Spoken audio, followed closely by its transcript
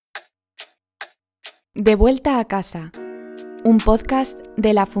De vuelta a casa, un podcast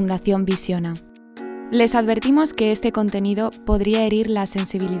de la Fundación Visiona. Les advertimos que este contenido podría herir la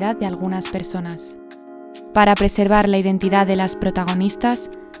sensibilidad de algunas personas. Para preservar la identidad de las protagonistas,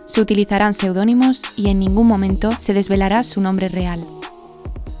 se utilizarán seudónimos y en ningún momento se desvelará su nombre real.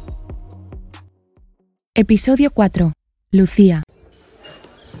 Episodio 4. Lucía.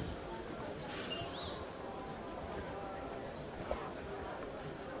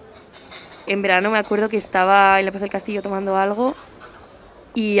 En verano me acuerdo que estaba en la Plaza del Castillo tomando algo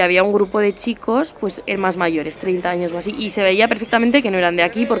y había un grupo de chicos, pues más mayores, 30 años o así, y se veía perfectamente que no eran de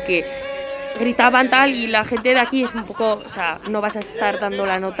aquí porque gritaban tal y la gente de aquí es un poco, o sea, no vas a estar dando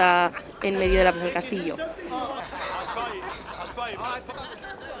la nota en medio de la Plaza del Castillo.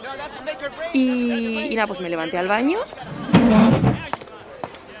 Y nada, pues me levanté al baño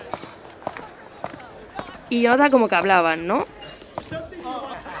y yo notaba como que hablaban, ¿no?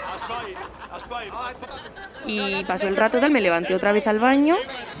 Y pasó el rato tal, me levanté otra vez al baño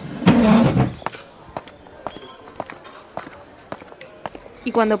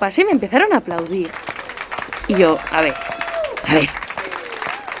y cuando pasé me empezaron a aplaudir y yo, a ver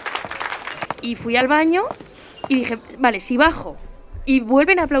y fui al baño y dije, vale, si bajo y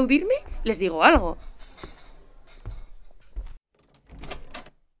vuelven a aplaudirme, les digo algo.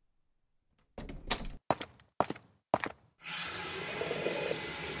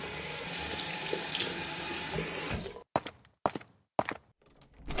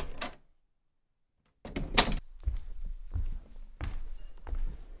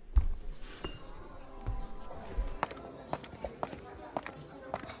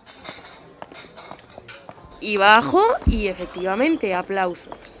 Y bajo y efectivamente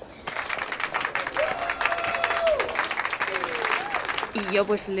aplausos. Y yo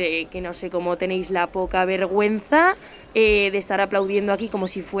pues que no sé cómo tenéis la poca vergüenza de estar aplaudiendo aquí como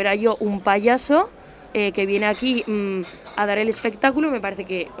si fuera yo un payaso que viene aquí a dar el espectáculo. Me parece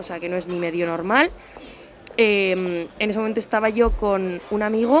que, o sea, que no es ni medio normal. En ese momento estaba yo con un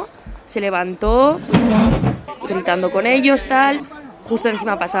amigo, se levantó pues, gritando con ellos, tal. Justo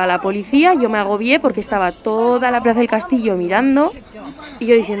encima pasaba la policía, yo me agobié porque estaba toda la Plaza del Castillo mirando y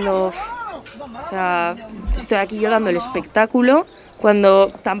yo diciendo, o sea, estoy aquí yo dando el espectáculo cuando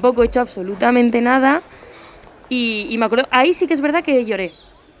tampoco he hecho absolutamente nada y me acuerdo, ahí sí que es verdad que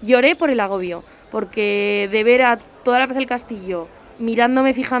lloré por el agobio, porque de ver a toda la Plaza del Castillo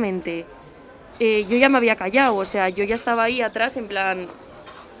mirándome fijamente, yo ya me había callado, o sea, yo ya estaba ahí atrás en plan...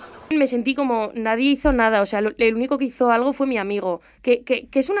 Me sentí como nadie hizo nada, o sea, el único que hizo algo fue mi amigo, que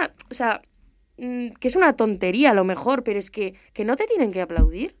es una, o sea, que es una tontería a lo mejor, pero es que no te tienen que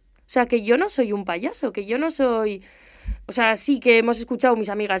aplaudir. O sea, que yo no soy un payaso, que yo no soy... O sea, sí que hemos escuchado mis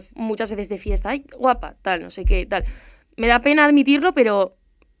amigas muchas veces de fiesta, ay, guapa, tal, no sé qué, tal. Me da pena admitirlo, pero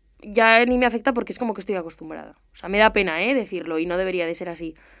ya ni me afecta porque es como que estoy acostumbrada. O sea, me da pena, decirlo y no debería de ser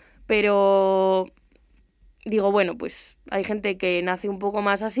así. Pero... digo, bueno, pues hay gente que nace un poco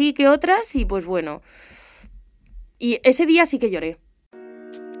más así que otras y pues bueno. Y ese día sí que lloré.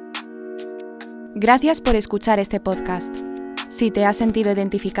 Gracias por escuchar este podcast. Si te has sentido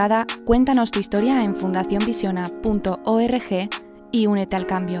identificada, cuéntanos tu historia en fundacionvisiona.org y únete al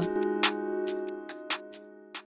cambio.